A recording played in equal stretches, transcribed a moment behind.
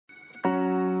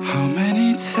How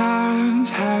many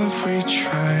times have we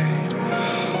tried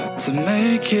to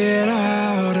make it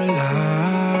out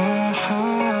alive?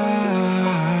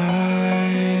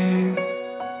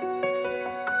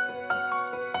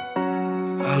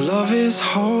 Our love is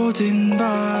holding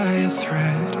by a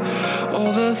thread.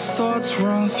 All the thoughts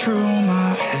run through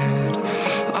my head.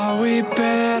 Are we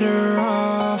better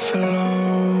off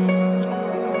alone?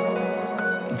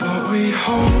 But we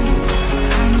hope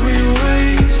and we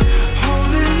wait,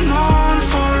 holding on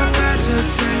for a better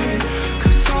day.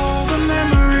 'Cause all the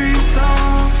memories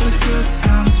of the good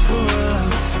times pull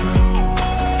us through.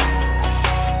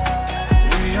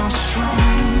 We are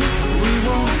strong, we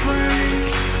won't break,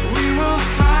 we will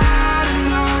fight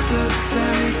another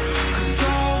day. 'Cause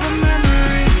all the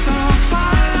memories of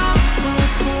our love will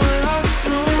pull us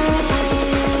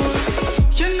through.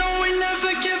 You know we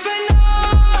never giving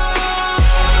up.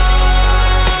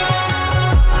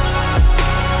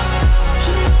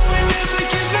 You know we never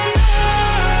giving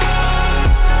up.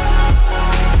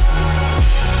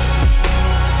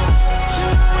 You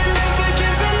know we never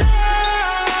giving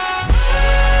up.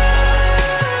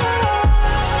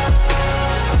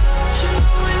 You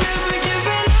know we never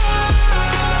giving up.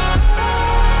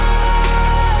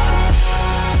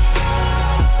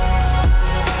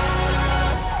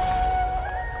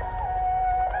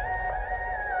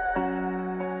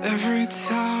 Every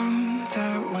time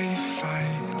that we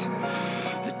fight,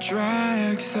 it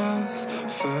drags us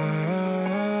further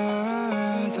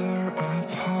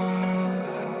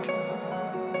apart.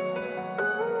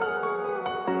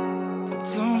 But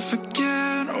don't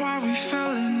forget why we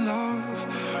fell in love.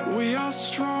 We are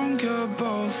stronger,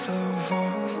 both of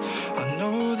us. I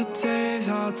know the days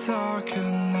are darker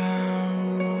now,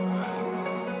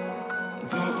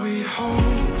 but we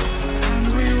hope